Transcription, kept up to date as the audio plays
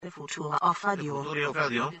The future of radio. The future of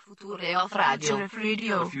radio. The future of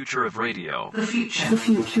radio. The future of radio. The future. The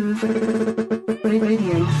future of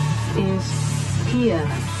radio is here.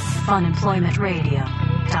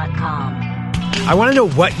 Funemploymentradio.com. I want to know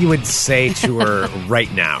what you would say to her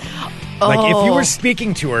right now. Like, if you were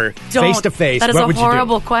speaking to her face to face, what would you do? That is a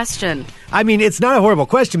horrible question. I mean, it's not a horrible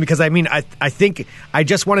question because, I mean, I think I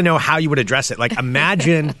just want to know how you would address it. Like,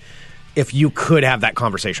 imagine if you could have that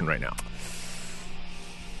conversation right now.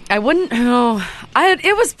 I wouldn't. Oh,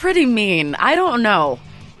 it was pretty mean. I don't know.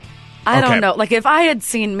 I don't know. Like, if I had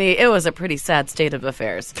seen me, it was a pretty sad state of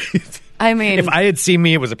affairs. I mean, if I had seen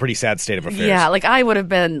me, it was a pretty sad state of affairs. Yeah, like I would have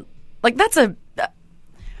been. Like, that's a.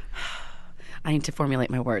 I need to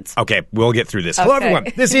formulate my words. Okay, we'll get through this. Hello, everyone.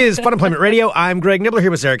 This is Fun Employment Radio. I'm Greg Nibbler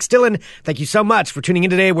here with Eric Stillen. Thank you so much for tuning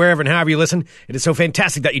in today, wherever and however you listen. It is so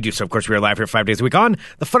fantastic that you do so. Of course, we are live here 5 days a week on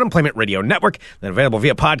the Fun Employment Radio Network, then available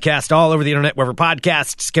via podcast all over the internet, wherever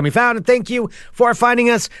podcasts can be found. And thank you for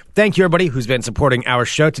finding us. Thank you, everybody who's been supporting our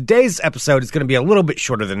show. Today's episode is going to be a little bit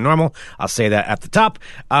shorter than normal. I'll say that at the top,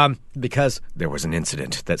 because there was an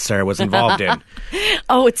incident that Sarah was involved in.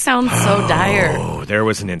 Oh, it sounds so dire. Oh, there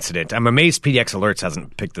was an incident. I'm amazed PDX Alerts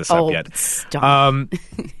hasn't picked this up yet. Stop.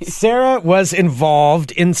 Sarah was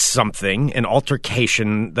involved in something, an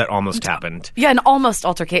altercation that almost happened. Yeah, an almost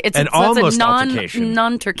altercation. It's almost a altercation.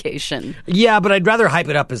 non-tercation. Yeah, but I'd rather hype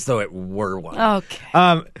it up as though it were one.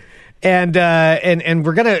 Okay. And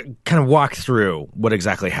we're gonna kind of walk through what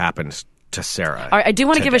exactly happened to Sarah. All right, I do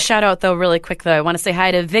want to give a shout out, though, really quick, though. I want to say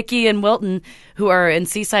hi to Vicky and Wilton, who are in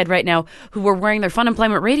Seaside right now, who were wearing their Fun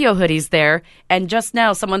Employment Radio hoodies there. And just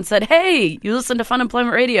now, someone said, "Hey, you listen to Fun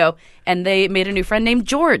Employment Radio," and they made a new friend named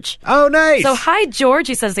George. Oh, nice. So, hi, George.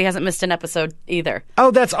 He says he hasn't missed an episode either.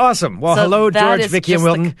 Oh, that's awesome. Well, So hello, that George, is Vicky, and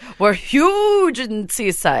just Wilton. we're huge in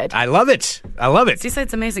Seaside. I love it. I love it.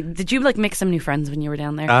 Seaside's amazing. Did you make some new friends when you were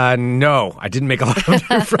down there? No, I didn't make a lot of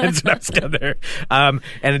new friends when I was down there. And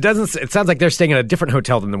it sounds like they're staying in a different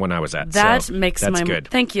hotel than the one I was at. That so makes that's my good.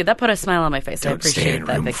 Thank you. That put a smile on my face. I Don't appreciate stay in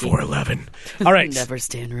that, room Vicky. 411. All right. Never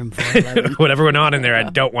stay in room 411. Whatever went on in there, I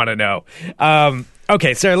don't want to know.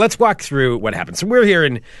 Okay, Sarah, let's walk through what happened. So we're here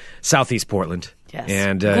in Southeast Portland. Yes.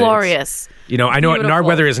 And glorious. I know our Beautiful.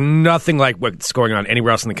 weather is nothing like what's going on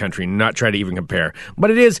anywhere else in the country. Not try to even compare.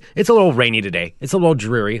 But it's a little rainy today. It's a little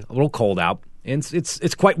dreary, a little cold out. And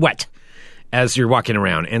it's quite wet as you're walking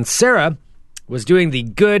around. And Sarah was doing the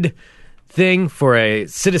good thing for a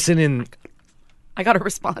citizen in... I got a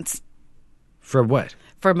response. For what?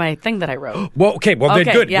 For my thing that I wrote. Well, okay. Well, then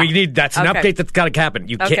good. Yeah. That's an update that's got to happen.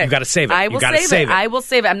 You got to save it. I will save it. I will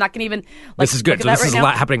save it. I'm not going to even. This is good. Look So at this that is right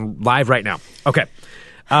now. happening live right now. Okay.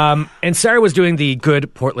 And Sarah was doing the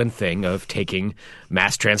good Portland thing of taking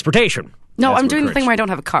mass transportation. No, As I'm we're doing the thing encouraged. where I don't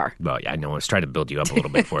have a car. Well, yeah, I know. I was trying to build you up a little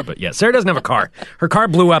bit for it, but yeah, Sarah doesn't have a car. Her car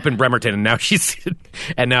blew up in Bremerton, and now she's taking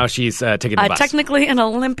the bus. Technically an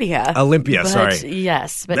Olympia. Olympia, but sorry.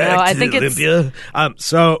 Yes, but Back no, I to think Olympia.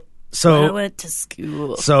 So I went to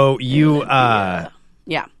school. So you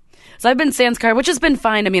Yeah. So I've been sans car, which has been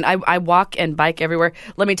fine. I mean, I walk and bike everywhere.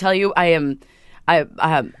 Let me tell you, I'm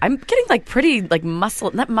getting pretty not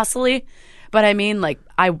muscly, but I mean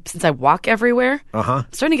since I walk everywhere, I'm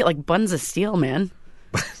starting to get buns of steel, man.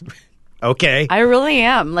 okay. I really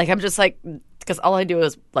am. I'm just because all I do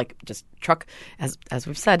is just truck, as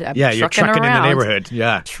we've said. I'm you're trucking around, in the neighborhood.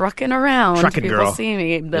 Yeah, trucking around. Trucking People girl. see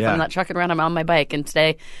me. If I'm not trucking around, I'm on my bike. And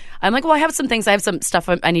today, I'm I have some things. I have some stuff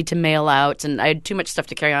I need to mail out, and I had too much stuff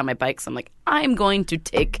to carry on my bike. So I'm going to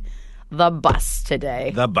take the bus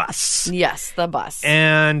today. The bus. Yes, the bus.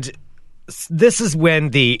 And this is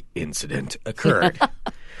when the incident occurred.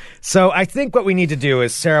 So I think what we need to do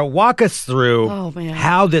is, Sarah, walk us through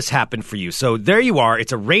how this happened for you. So there you are.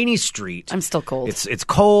 It's a rainy street. I'm still cold. It's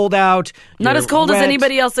cold out. Not You're as cold wet. as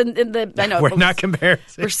anybody else in the... I know. We're not comparing.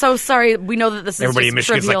 We're so sorry. We know that this is Everybody just in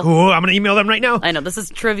Michigan's trivial. like, oh, I'm going to email them right now. I know. This is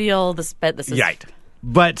trivial. This is... Right.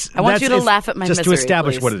 But I want you to laugh at my just misery, to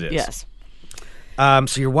establish please. what it is. Yes.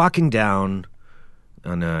 So you're walking down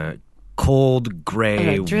on a cold,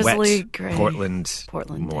 gray, drizzly, wet gray Portland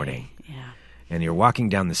day. morning. Yeah. And you're walking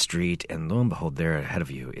down the street, and lo and behold, there ahead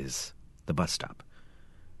of you is the bus stop.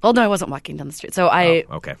 Well, no, I wasn't walking down the street. So I...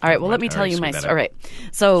 okay. All right, well, let me I tell already you my... screwed that All up. right.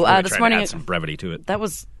 So Really this trying morning... to add some brevity to it. That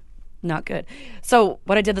was not good. So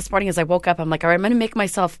what I did this morning is I woke up. I'm all right, I'm going to make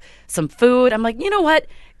myself some food. I'm you know what?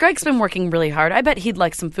 Greg's been working really hard. I bet he'd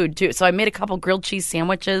like some food, too. So I made a couple grilled cheese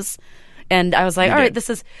sandwiches. And I was all right, this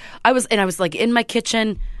is... I was in my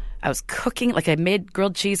kitchen... I was cooking, I made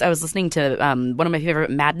grilled cheese. I was listening to one of my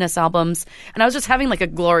favorite Madness albums. And I was just having a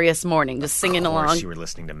glorious morning, just singing along. Of course you were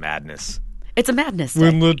listening to Madness. It's a Madness day.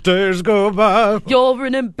 When the days go by. You're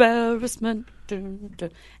an embarrassment.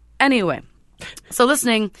 Anyway, so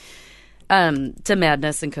listening to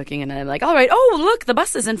madness and cooking, and I'm like, all right, oh, look, the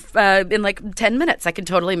bus is in like 10 minutes. I can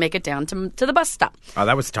totally make it down to the bus stop. Oh,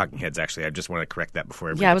 that was Talking Heads, actually. I just want to correct that before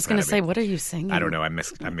everybody Yeah, I was going to say, what are you singing? I don't know. I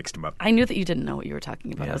mixed them up. I knew that you didn't know what you were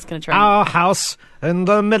talking about. I was going to try. Our house in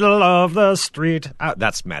the middle of the street.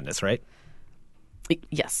 That's madness, right?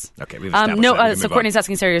 Yes. Okay, we've established that. We can so move on. Courtney's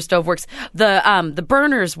asking Sarah, your stove works. The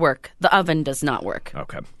burners work. The oven does not work.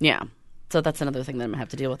 Okay. Yeah. So that's another thing that I'm going to have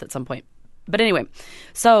to deal with at some point. But anyway,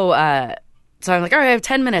 so I'm like, all right, I have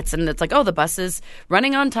 10 minutes. And it's like, oh, the bus is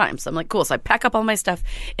running on time. So I'm like, cool. So I pack up all my stuff,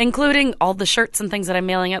 including all the shirts and things that I'm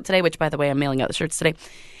mailing out today, which, by the way, I'm mailing out the shirts today,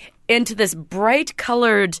 into this bright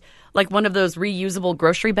colored, like one of those reusable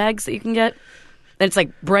grocery bags that you can get. And it's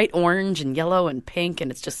like bright orange and yellow and pink.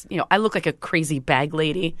 And it's just, I look like a crazy bag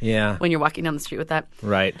lady when you're walking down the street with that.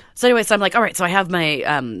 Right. So anyway, so I'm like, all right, so I have my,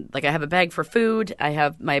 I have a bag for food. I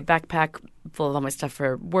have my backpack full of all my stuff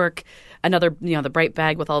for work. Another, the bright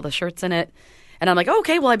bag with all the shirts in it. And I'm like,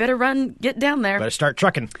 okay, well, I better get down there. Better start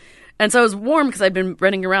trucking. And so it was warm because I'd been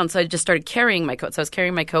running around. So I just started carrying my coat. So I was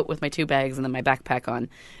carrying my coat with my 2 bags and then my backpack on.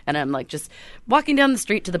 And I'm like just walking down the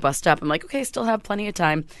street to the bus stop. I'm like, okay, still have plenty of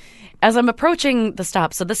time. As I'm approaching the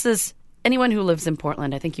stop, so this is anyone who lives in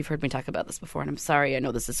Portland. I think you've heard me talk about this before. And I'm sorry. I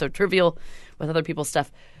know this is so trivial with other people's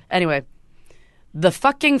stuff. Anyway, the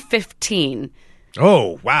fucking 15.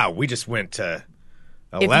 Oh, wow. We just went to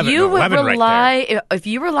 11, if you 11 right there. If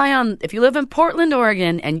you live in Portland,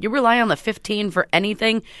 Oregon, and you rely on the 15 for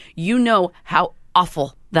anything, you know how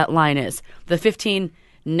awful that line is. The 15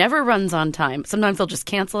 never runs on time. Sometimes they'll just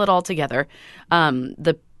cancel it altogether.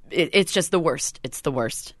 It's just the worst. It's the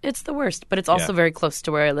worst. It's the worst. But it's also very close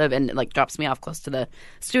to where I live, and it like drops me off close to the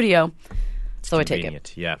studio. So I take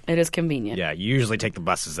it. Yeah, it is convenient. Yeah, you usually take the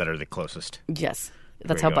buses that are the closest. Yes,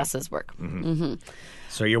 that's how buses work. Mm-hmm. Mm-hmm.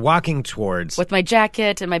 So you're walking towards with my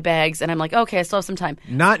jacket and my bags, and I'm like, okay, I still have some time,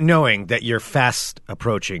 not knowing that you're fast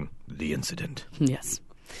approaching the incident. Yes,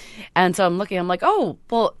 and so I'm looking. I'm like, oh,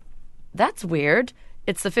 well, that's weird.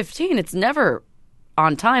 It's the 15. It's never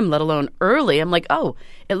on time, let alone early. I'm like, oh,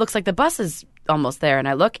 it looks like the bus is almost there. And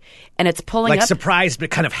I look, and it's pulling like up. Surprised, but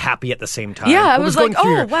kind of happy at the same time. Yeah, I was like,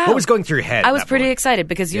 oh, wow. What was going through your head? I was pretty excited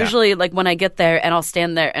because usually, like, when I get there and I'll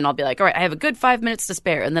stand there and I'll be like, all right, I have a good 5 minutes to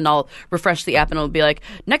spare. And then I'll refresh the app and it'll be like,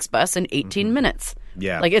 next bus in 18 minutes.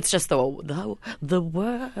 Yeah. Like, it's just the worst.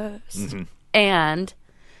 Mm-hmm. And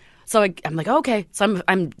so I'm like, okay. So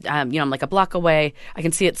I'm like a block away. I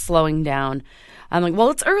can see it slowing down. I'm like, well,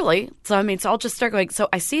 it's early. So I'll just start going. So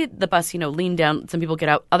I see the bus, lean down. Some people get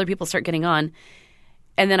out. Other people start getting on.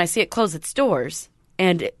 And then I see it close its doors.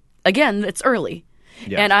 And again, it's early.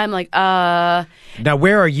 Yeah. And I'm like, Now,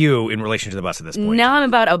 where are you in relation to the bus at this point? Now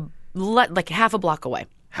I'm about half a block away.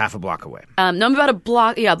 Half a block away. No, I'm about a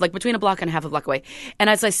block, like between a block and half a block away. And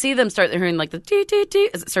as I see them start hearing like the tee,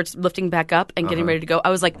 as it starts lifting back up and getting ready to go, I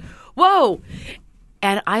was like, whoa.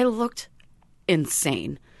 And I looked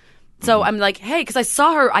insane. So I'm like, hey, because I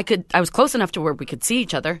saw her, I was close enough to where we could see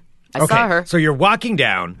each other. I saw her. So you're walking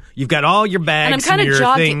down. You've got all your bags and I'm kind of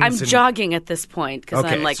jogging. I'm and... jogging at this point because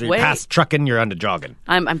I'm like, so you're wait. past trucking, you're onto jogging.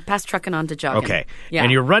 I'm past trucking onto jogging. Okay. Yeah.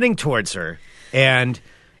 And you're running towards her, and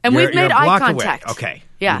we've made eye contact. Away. Okay.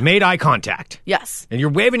 Yeah. You've made eye contact. Yes. And you're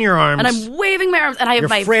waving your arms. And I'm waving my arms, and I have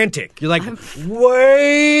You're frantic. You're like,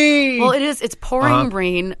 wait. Well, it's pouring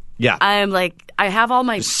rain. Yeah. I'm like, I have all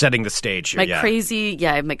my... Just setting the stage here, I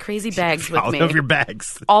have my crazy bags with me. All of your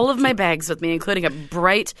bags. All of my bags with me, including a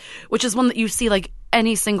bright, which is one that you see like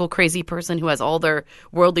any single crazy person who has all their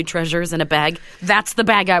worldly treasures in a bag. That's the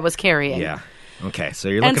bag I was carrying. Yeah. Okay, so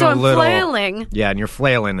you're looking a little... flailing. Yeah, and you're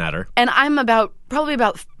flailing at her. And I'm probably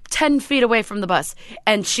about 10 feet away from the bus.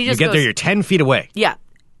 And she just You get there, you're 10 feet away. Yeah.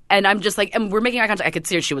 And I'm just like, and we're making eye contact. I could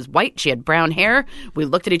see her. She was white. She had brown hair. We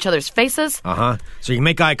looked at each other's faces. So you can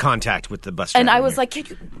make eye contact with the bus driver. And I was like, Yeah,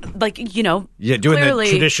 doing clearly,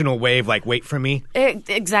 the traditional wave, like, wait for me.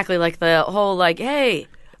 Exactly. Like the whole, like, hey,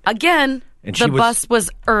 again, and the bus was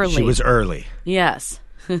early. She was early. Yes.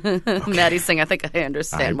 Okay. Maddie's saying, I think I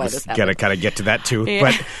understand why this happened. Gotta kind of get to that too.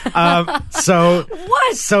 Yeah. But so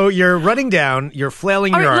what? So you're running down, you're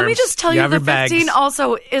flailing your arms. Let me just tell you, the 15 bags.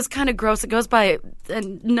 also is kind of gross. It goes by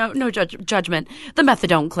no judgment. The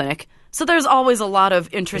methadone clinic. So there's always a lot of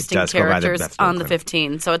interesting characters on the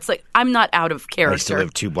 15. So it's like I'm not out of character. I used to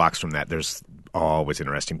live 2 blocks from that. There's always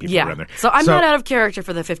interesting people around there. So I'm not out of character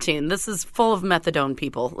for the 15. This is full of methadone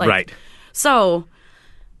people. Right. So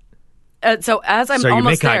as I'm you almost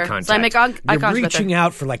make there, eye contact. so I make eye contact. You're reaching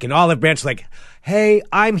out for like an olive branch, like, "Hey,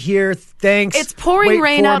 I'm here. Thanks." It's pouring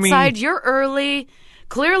rain for outside. Me. You're early.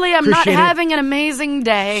 Clearly, I'm not Appreciate it. having an amazing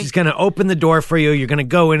day. She's going to open the door for you. You're going to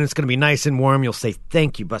go in. It's going to be nice and warm. You'll say,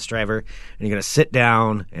 thank you, bus driver. And you're going to sit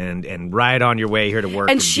down and ride on your way here to work.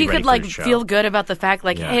 And be she ready could, for like, your show. feel good about the fact,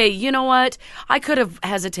 like, Yeah. hey, you know what? I could have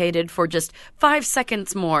hesitated for just 5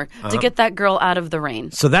 seconds more to get that girl out of the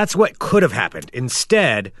rain. So that's what could have happened.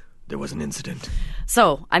 Instead, there was an incident.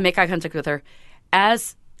 So I make eye contact with her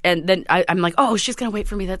and then I'm like, oh, she's going to wait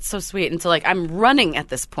for me. That's so sweet. And so, like, I'm running at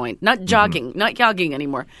this point, not jogging, not jogging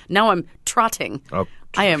anymore. Now I'm trotting. Oh,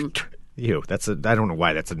 I am. Ew, I don't know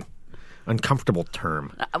why that's an uncomfortable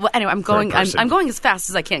term. Well, anyway, I'm going. person. I'm going as fast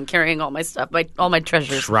as I can, carrying all my stuff, all my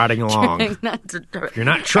treasures. Trotting along. If you're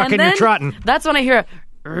not trucking, you're trotting. That's when I hear.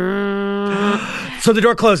 So the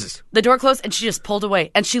door closes. The door closed, and she just pulled away.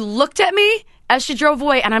 And she looked at me as she drove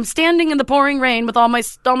away, and I'm standing in the pouring rain with all my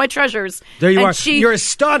treasures. There you and are. You're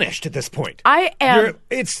astonished at this point. I am.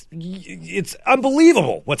 It's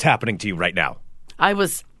unbelievable what's happening to you right now. I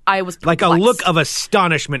was Like perplexed. a look of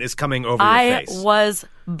astonishment is coming over your I face. was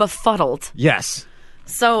befuddled. Yes.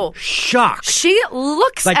 So Shocked. she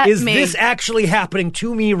looks Like, at is me. this actually happening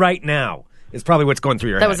to me right now? Is probably what's going through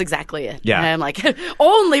your head. That was exactly it. Yeah. And I'm like,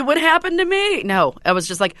 only would happen to me. No, I was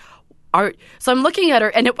just like, so I'm looking at her,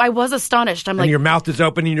 and I was astonished. I'm And like, your mouth is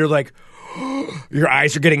open, and you're like, your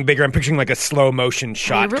eyes are getting bigger. I'm picturing like a slow motion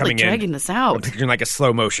shot you're really coming in. dragging this out. I'm picturing like a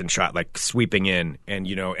slow motion shot, like sweeping in, and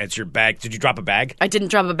as your bag. Did you drop a bag? I didn't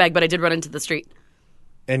drop a bag, but I did run into the street.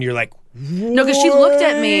 And you're like, No, because she looked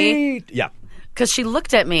at me. Yeah. Because she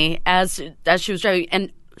looked at me as she was driving,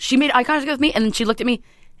 and she made eye contact with me, and then she looked at me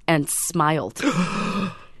and smiled.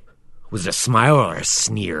 Was it a smile or a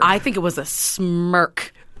sneer? I think it was a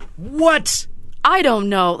smirk. What? I don't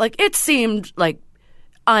know. Like, it seemed like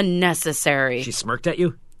unnecessary. She smirked at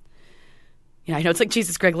you? Yeah, I know. It's like,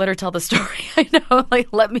 Jesus, Greg, let her tell the story. I know. Like,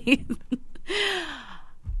 let me.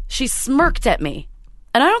 She smirked at me.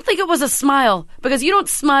 And I don't think it was a smile, because you don't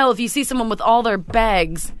smile if you see someone with all their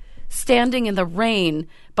bags standing in the rain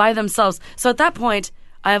by themselves. So at that point,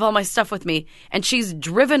 I have all my stuff with me, and she's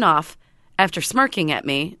driven off after smirking at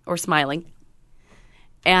me or smiling.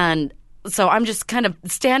 And so I'm just kind of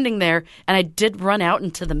standing there, and I did run out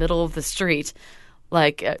into the middle of the street,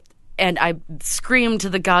 and I screamed to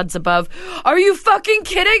the gods above, "Are you fucking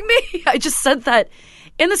kidding me?" I just said that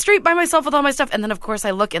in the street by myself with all my stuff. And then, of course,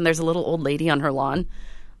 I look, and there's a little old lady on her lawn,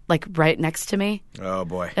 like right next to me. Oh,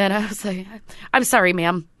 boy. And I was like, "I'm sorry,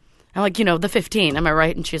 ma'am." I'm like, the 15, am I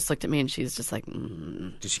right? And she just looked at me, and she's just like,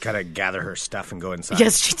 Did she kind of gather her stuff and go inside?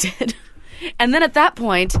 Yes, she did. And then at that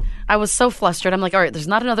point, I was so flustered. I'm like, all right, there's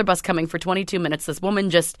not another bus coming for 22 minutes. This woman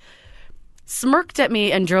just smirked at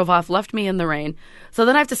me and drove off, left me in the rain. So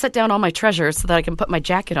then I have to set down all my treasures so that I can put my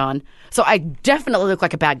jacket on. So I definitely look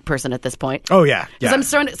like a bad person at this point. Oh, yeah. Because I'm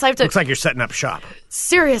starting. So I have to. Looks like you're setting up shop.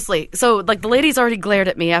 Seriously. So, like, the lady's already glared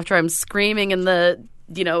at me after I'm screaming in the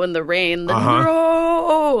rain.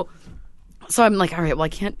 No! So I'm like, all right, well, I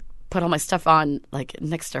can't put all my stuff on, like,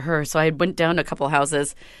 next to her. So I went down a couple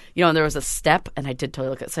houses, and there was a step, and I did totally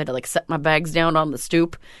look outside to, like, set my bags down on the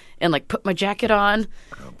stoop and, like, put my jacket on.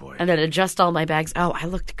 Oh, boy. And then adjust all my bags. Oh, I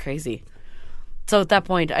looked crazy. So at that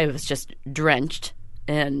point, I was just drenched.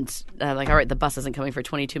 And like, all right, the bus isn't coming for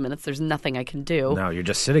 22 minutes. There's nothing I can do. No, you're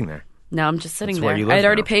just sitting there. No, I'm just sitting That's there. where you live I'd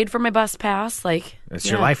already now. paid for my bus pass. Like, It's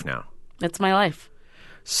your life now. It's my life.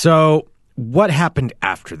 So what happened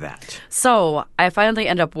after that? So I finally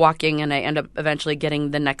end up walking, and I end up eventually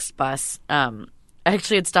getting the next bus. I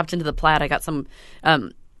actually had stopped into the Plaid. I got some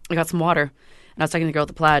water, and I was talking to the girl at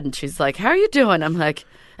the Plaid, and she's like, "How are you doing?" I'm like,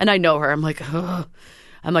 and I know her. I'm like, ugh.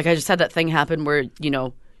 I just had that thing happen where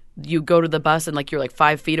you go to the bus and like you're like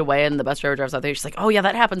 5 feet away, and the bus driver drives out there. She's like, "Oh yeah,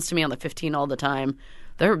 that happens to me on the 15 all the time.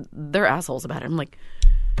 They're assholes about it." I'm like,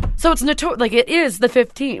 so it's like it is the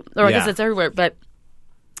 15, or I guess it's everywhere, but.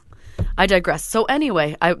 I digress. So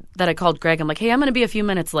anyway, I called Greg. I'm like, "Hey, I'm going to be a few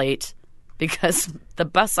minutes late because the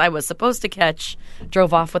bus I was supposed to catch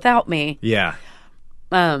drove off without me." Yeah.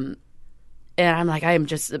 And I'm like,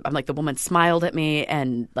 the woman smiled at me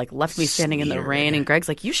and like left me standing in the rain. And Greg's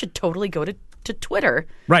like, "You should totally go to Twitter,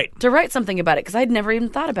 Right, to write something about it," because I'd never even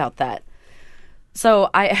thought about that. So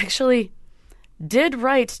I actually did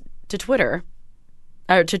write to Twitter.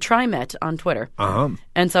 To TriMet on Twitter.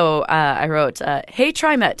 And so I wrote, "Hey,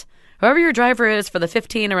 TriMet, whoever your driver is for the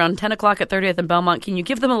 15 around 10 o'clock at 30th and Belmont, can you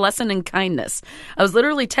give them a lesson in kindness? I was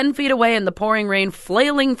literally 10 feet away in the pouring rain,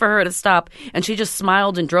 flailing for her to stop, and she just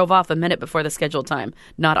smiled and drove off a minute before the scheduled time.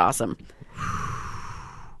 Not awesome."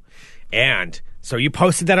 And so you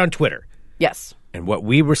posted that on Twitter. Yes. And what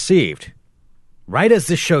we received, right as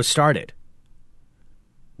this show started,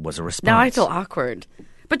 was a response. Now I feel awkward.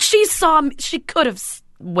 But she saw me. She could have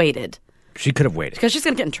waited. She could have waited. Because she's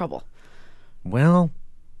going to get in trouble. Well,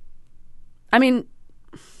 I mean,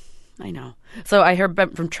 I know. So I heard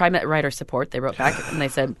from TriMet Rider Support. They wrote back and they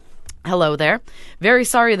said, hello there. Very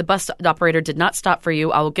sorry the bus operator did not stop for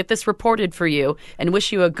you. I will get this reported for you and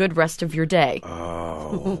wish you a good rest of your day.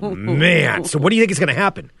 Oh, man. So what do you think is going to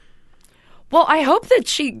happen? Well, I hope that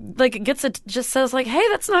she gets it, just says like, hey,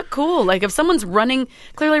 that's not cool. Like if someone's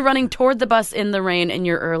clearly running toward the bus in the rain and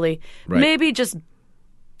you're early, maybe just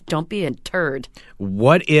don't be a turd.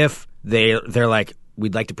 What if they're like,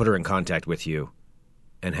 we'd like to put her in contact with you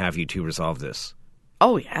and have you two resolve this?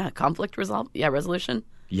 Oh, yeah. Conflict resolution.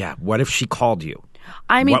 Yeah. What if she called you?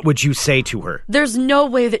 I mean, what would you say to her? There's no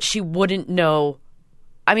way that she wouldn't know.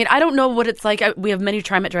 I mean, I don't know what it's like. We have many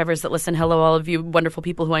TriMet drivers that listen. Hello, all of you wonderful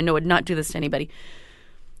people who I know would not do this to anybody.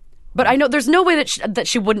 But I know there's no way that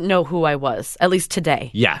she wouldn't know who I was, at least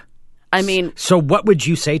today. Yeah. I mean. So what would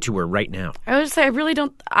you say to her right now? I would say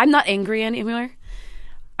I'm not angry anymore.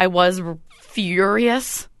 I was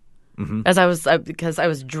furious because I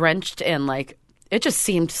was drenched and it just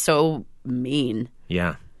seemed so mean.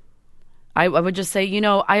 Yeah. I would just say,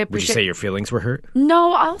 I appreciate... Would you say your feelings were hurt?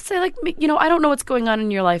 No, I'll say, I don't know what's going on in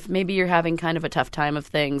your life. Maybe you're having kind of a tough time of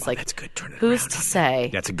things. That's good. Turn it who's around to say?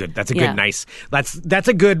 That's a good, nice... That's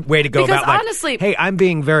a good way to go because about, honestly... hey, I'm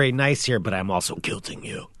being very nice here, but I'm also guilting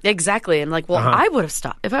you. Exactly. And I would have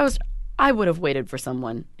stopped. I would have waited for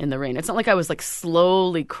someone in the rain. It's not like I was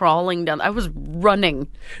slowly crawling down. I was running.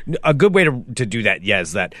 A good way to do that,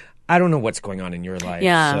 is that... I don't know what's going on in your life.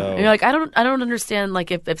 Yeah, so. And you're like, I don't understand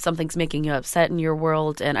if something's making you upset in your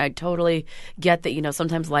world, and I totally get that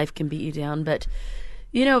sometimes life can beat you down, but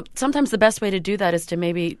sometimes the best way to do that is to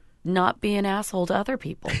maybe not be an asshole to other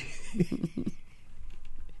people.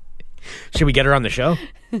 Should we get her on the show?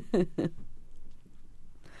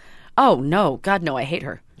 Oh no, God no, I hate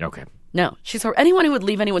her. Okay. No, she's anyone who would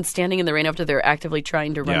leave anyone standing in the rain after they're actively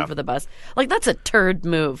trying to run for the bus, that's a turd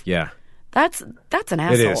move. Yeah. That's an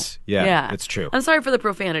asshole. It is. Yeah, it's true. I'm sorry for the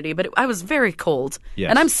profanity, but I was very cold. Yes.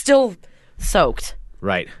 And I'm still soaked.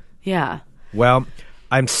 Right. Yeah. Well,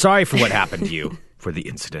 I'm sorry for what happened to you for the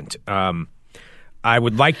incident. I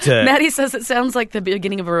would like to... Maddie says it sounds like the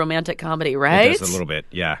beginning of a romantic comedy, right? It does a little bit,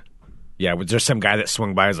 yeah. Yeah, was there some guy that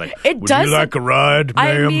swung by and was like, would does, you like a ride,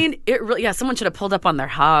 ma'am? I mean, it really, someone should have pulled up on their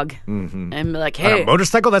hog and be like, hey... On a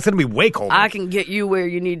motorcycle? That's going to be way colder. I can get you where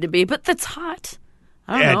you need to be, but that's hot.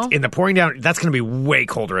 I don't know. In the pouring down, that's going to be way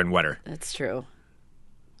colder and wetter. That's true.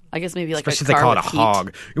 I guess maybe especially a car they call it a with heat.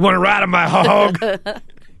 hog. You want to ride on my hog?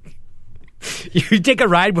 You take a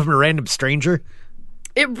ride with a random stranger?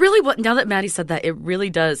 It really was. Now that Maddie said that, it really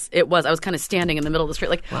does. It was. I was kind of standing in the middle of the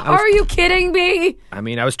street are you kidding me? I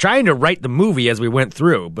mean, I was trying to write the movie as we went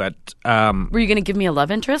through, but... Were you going to give me a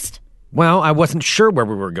love interest? Well, I wasn't sure where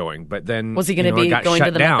we were going, but then... Was he going to be going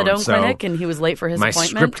to the methadone clinic and he was late for his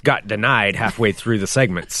appointment? My script got denied halfway through the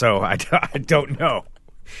segment, so I don't know.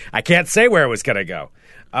 I can't say where it was going to go.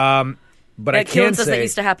 But I can say... that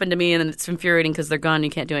used to happen to me, and it's infuriating because they're gone. You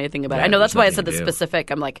can't do anything about it. I know that's why I said the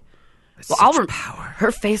specific. I'm like, power.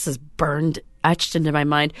 Her face is etched into my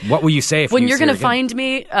mind. What will you say if when you're going to find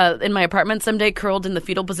me in my apartment someday, curled in the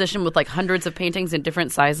fetal position with hundreds of paintings in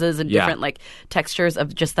different sizes and different textures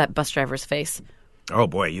of just that bus driver's face? Oh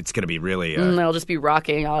boy, it's going to be really. I'll just be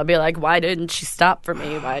rocking. I'll be like, "Why didn't she stop for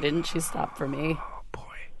me? Why didn't she stop for me?" Oh boy.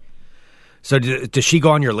 So does she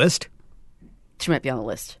go on your list? She might be on the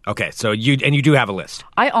list. Okay, so you do have a list.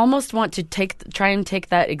 I almost want to try and take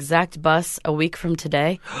that exact bus a week from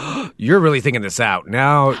today. You're really thinking this out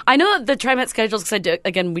now. I know that the TriMet schedules,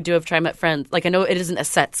 because we do have TriMet friends. I know it isn't a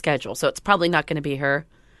set schedule, so it's probably not going to be her.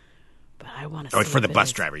 But I want to. Oh, for the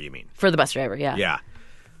bus driver, you mean? For the bus driver, yeah. Yeah.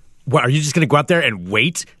 What, are you just going to go out there and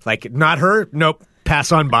wait? Not her? Nope.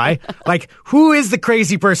 Pass on by. Who is the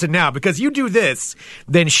crazy person now? Because you do this,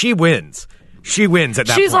 then she wins. She wins at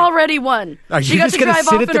that point. She's already won. She got to drive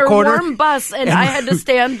off in her warm bus, and I had to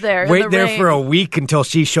stand there. Wait there for a week until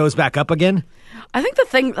she shows back up again? I think the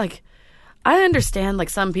thing, I understand,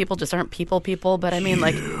 some people just aren't people, but I mean,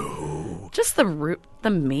 just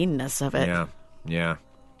the meanness of it. Yeah.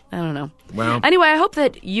 I don't know. Well. Anyway, I hope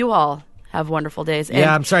that you all have wonderful days. And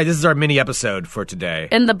I'm sorry. This is our mini episode for today.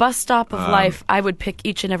 In the bus stop of life, I would pick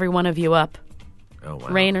each and every one of you up. Oh, wow.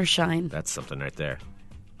 Rain or shine. That's something right there.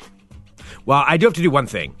 Well, I do have to do one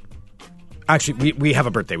thing. Actually, we have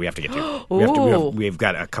a birthday we have to get to. We've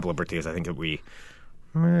got a couple of birthdays I think that we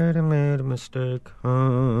made a mistake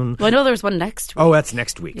on. Well, I know there's one next week. Oh, that's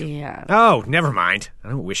next week. Yeah. Oh, never mind. I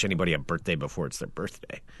don't wish anybody a birthday before it's their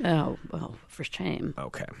birthday. Oh, well, for shame.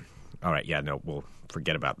 Okay. All right. Yeah, no, we'll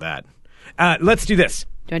forget about that. Let's do this. Do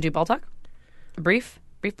you want to do ball talk? A brief?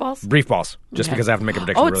 Brief balls? Brief balls. Just Okay. because I have to make a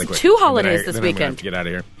prediction Oh, really quick. it's 2 And then holidays this then I'm gonna have weekend. to get out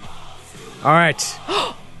of here. All right.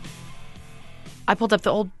 I pulled up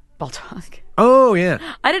the old ball talk. Oh, yeah.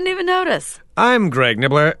 I didn't even notice. I'm Greg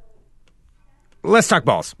Nibbler. Let's talk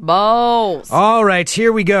balls. Balls. All right,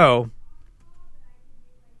 here we go.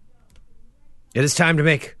 It is time to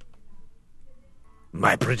make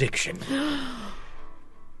my prediction.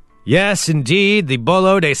 Yes, indeed, the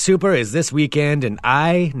Bolo de Super is this weekend, and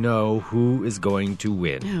I know who is going to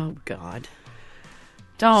win. Oh, God.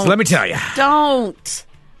 Don't. So let me tell you. Don't.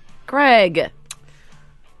 Greg.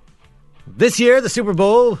 This year, the Super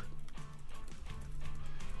Bowl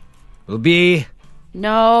will be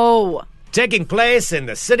No. taking place in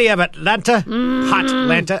the city of Atlanta. Hot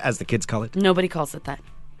Atlanta, as the kids call it. Nobody calls it that.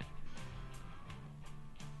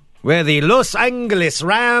 Where the Los Angeles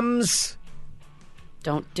Rams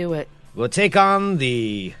Don't do it. will take on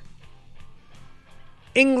the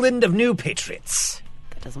England of New Patriots.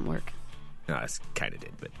 That doesn't work. No, I kind of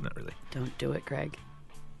did, but not really. Don't do it, Greg.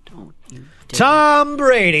 Don't you do it. Tom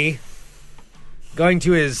Brady going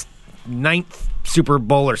to his 9th Super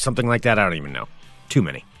Bowl or something like that. I don't even know. Too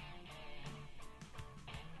many.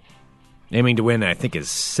 Aiming to win, I think, his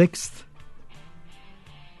 6th.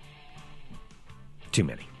 Too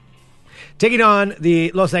many. Taking on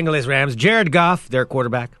the Los Angeles Rams, Jared Goff, their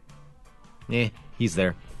quarterback. He's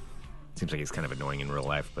there. Seems like he's kind of annoying in real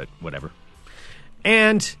life, but whatever.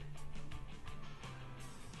 And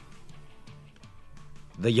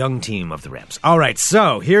the young team of the Rams. All right,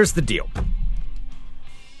 so here's the deal.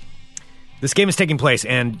 This game is taking place,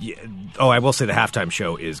 and I will say the halftime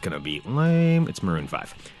show is going to be lame. It's Maroon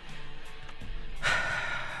 5.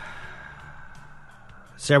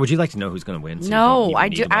 Sarah, would you like to know who's going to win? So No, I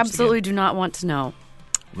do absolutely do not want to know.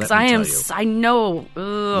 Because I know.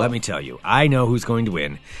 Ugh. Let me tell you, I know who's going to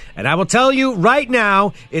win. And I will tell you right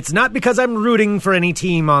now, it's not because I'm rooting for any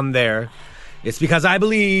team on there. It's because I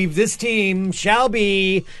believe this team shall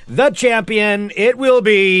be the champion. It will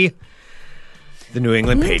be the New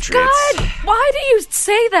England Patriots. God, why do you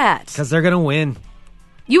say that? Because they're going to win.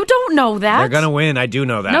 You don't know that. They're going to win. I do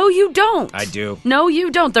know that. No, you don't. I do. No,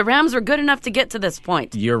 you don't. The Rams were good enough to get to this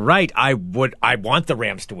point. You're right. I want the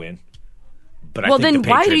Rams to win. But Well, I think then the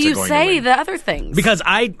why do Patriots you are going to say win. the other things? Because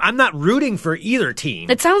I'm not rooting for either team.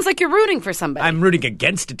 It sounds like you're rooting for somebody. I'm rooting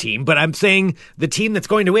against a team, but I'm saying the team that's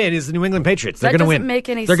going to win is the New England Patriots. They're That going to win. doesn't make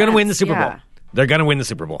any They're going to win the sense. Super Yeah. Bowl. They're going to win the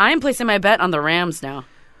Super Bowl. I am placing my bet on the Rams now.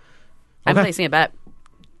 I'm Okay. placing a bet.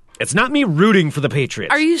 It's not me rooting for the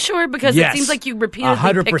Patriots. Are you sure? Because Yes. it seems like you repeatedly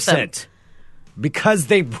 100%. pick them. Because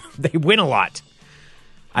they win a lot.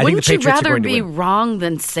 I Wouldn't think the you Patriots are rather going to be win. wrong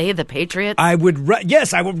than say the Patriots?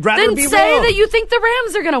 Yes, I would rather then be say wrong. that you think the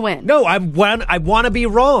Rams are going to win. No, I want to be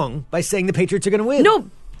wrong by saying the Patriots are going to win. No,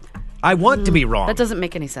 I want to be wrong. that doesn't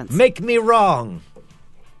make any sense. Make me wrong.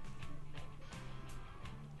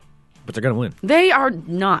 But they're going to win. They are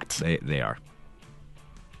not. They are.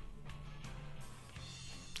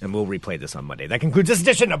 And we'll replay this on Monday. That concludes this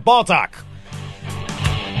edition of Ball Talk.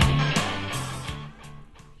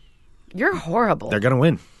 You're horrible. They're going to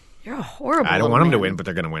win. You're a horrible I don't little want them to man. win, but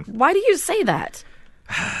they're going to win. Why do you say that?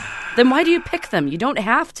 Then why do you pick them? You don't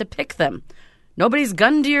have to pick them. Nobody's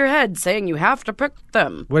gun to your head saying you have to pick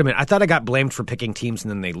them. Wait a minute. I thought I got blamed for picking teams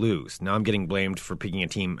and then they lose. Now I'm getting blamed for picking a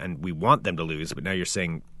team and we want them to lose, but now you're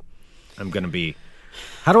saying I'm going to be...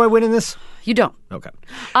 How do I win in this? You don't. Okay.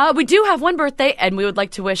 We do have one birthday, and we would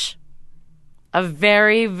like to wish a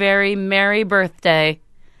very, very merry birthday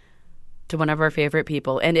to one of our favorite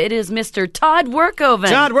people, and it is Mr. Todd Workoven.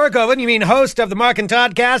 Todd Workoven, you mean host of the Mark and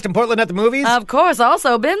Todd cast in Portland at the Movies? Of course,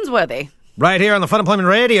 also Binsworthy. Right here on the Fun Employment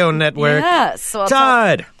Radio Network. Yes. So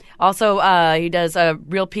Todd! Also, he does a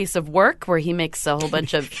real piece of work where he makes a whole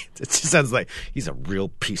bunch of... It just sounds like he's a real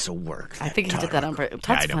piece of work. I think he did that on purpose.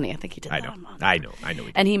 Yeah, Todd's I know. funny. I think he did that on I know. He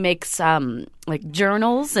did. And he makes like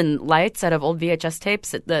journals and lights out of old VHS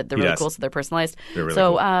tapes. They're really does. cool, so they're personalized. They're really so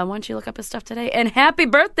cool. why don't you look up his stuff today? And happy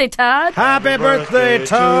birthday, Todd! Happy birthday,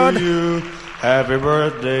 Todd! To you. Happy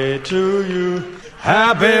birthday to you.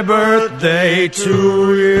 Happy birthday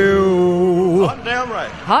to you! Hot damn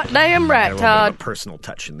right. Hot damn right, I had a little bit of a Todd. personal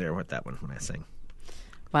touch in there with that one when I sang.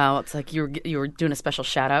 Wow, it's like you were doing a special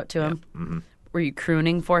shout out to him. Yeah. Mm-hmm. Were you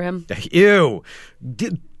crooning for him? Ew.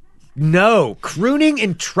 No. Crooning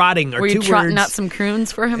and trotting are Were you two trotting words. out some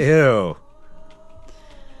croons for him? Ew.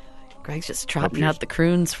 Greg's just trotting out the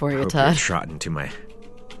croons for you, Hope Todd. you're trotting to my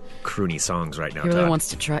croony songs right now, He really Todd. wants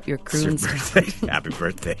to trot your It's your croons. birthday. Happy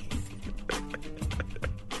birthday.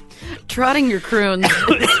 Trotting your croons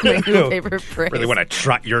is my new favorite phrase. Really want to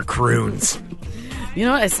trot your croons. You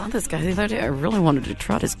know what? I saw this guy the other day. I really wanted to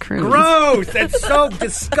trot his croons. Gross! That's so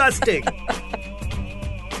disgusting.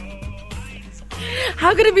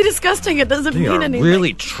 How could it be disgusting? It doesn't They mean are anything.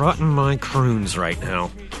 really trotting my croons right now.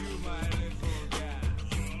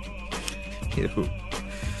 Ew. Want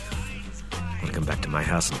to come back to my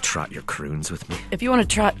house and trot your croons with me? If you want to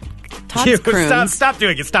trot Todd's croons, Stop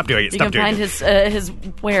doing it. Stop doing it. you Stop can doing find it. his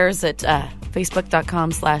wares at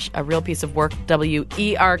facebook.com/arealpieceofwork,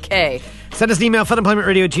 WERK. Send us an email,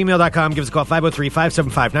 funemploymentradio@gmail.com. Give us a call,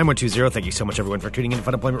 503-575-9120. Thank you so much, everyone, for tuning in to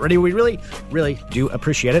Fun Employment Radio. We really, really do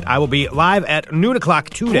appreciate it. I will be live at noon o'clock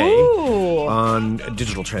today on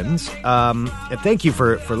Digital Trends. And thank you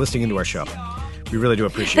for listening into our show. We really do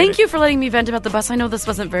appreciate it. Thank you for letting me vent about the bus. I know this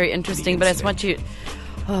wasn't very interesting, but I just want you...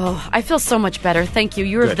 Oh, I feel so much better. Thank you.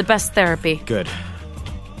 You were Good. the best therapy. Good.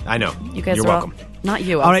 I know. You guys You're are welcome. Not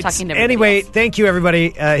you. I All was right. talking to everybody Anyway, else. thank you,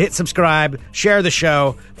 everybody. Hit subscribe, share the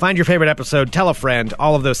show, find your favorite episode, tell a friend.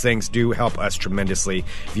 All of those things do help us tremendously.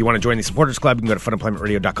 If you want to join the Supporters Club, you can go to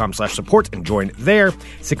funemploymentradio.com/support and join there.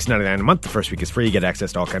 $6.99 a month. The first week is free. You get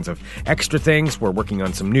access to all kinds of extra things. We're working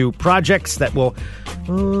on some new projects that will,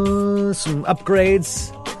 some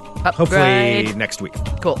upgrades. Hopefully next week.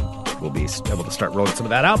 Cool. We'll be able to start rolling some of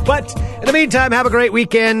that out. But in the meantime, have a great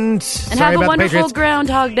weekend. And Sorry have a about the wonderful Patriots.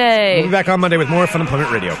 Groundhog Day. We'll be back on Monday with more Fun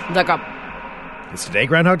Employment Radio. Is today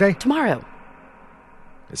Groundhog Day? Tomorrow.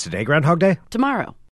 Is today Groundhog Day? Tomorrow.